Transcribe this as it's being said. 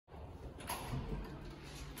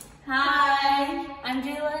Hi, I'm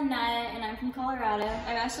Jayla Naya and I'm from Colorado.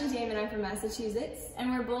 I'm Ashley James and I'm from Massachusetts.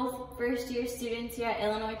 And we're both first-year students here at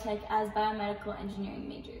Illinois Tech as biomedical engineering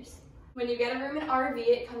majors. When you get a room in RV,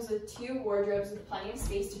 it comes with 2 wardrobes with plenty of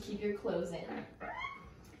space to keep your clothes in.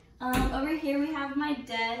 Over here we have my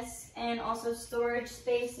desk and also storage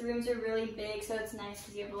space. The rooms are really big, so it's nice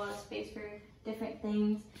because you have a lot of space for different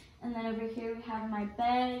things. And then over here we have my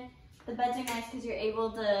bed. The beds are nice because you're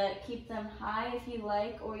able to keep them high if you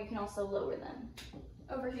like, or you can also lower them.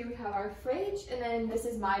 Over here we have our fridge, and then this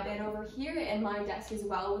is my bed over here and my desk as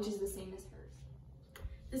well, which is the same as hers.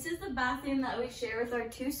 This is the bathroom that we share with our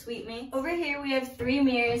 2 suite mates. Over here we have 3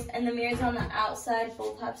 mirrors, and the mirrors on the outside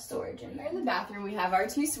both have storage in Here them. in the bathroom we have our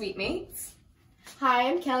 2 suite mates. Hi,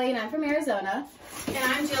 I'm Kelly and I'm from Arizona. And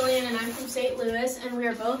I'm Jillian and I'm from St. Louis and we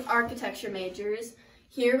are both architecture majors.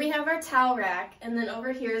 Here we have our towel rack and then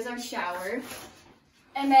over here is our shower.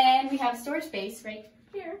 And then we have storage space right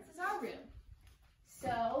here. This is our room.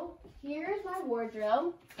 So here's my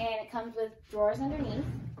wardrobe and it comes with drawers underneath.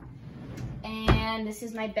 And this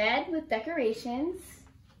is my bed with decorations.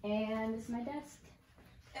 And this is my desk.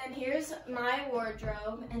 And here's my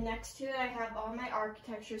wardrobe and next to it I have all my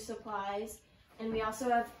architecture supplies. And we also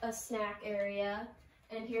have a snack area.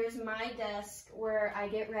 And here's my desk where I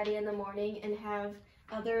get ready in the morning and have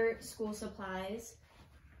other school supplies.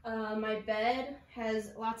 My bed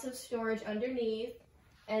has lots of storage underneath.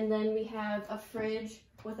 And then we have a fridge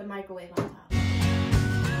with a microwave on top.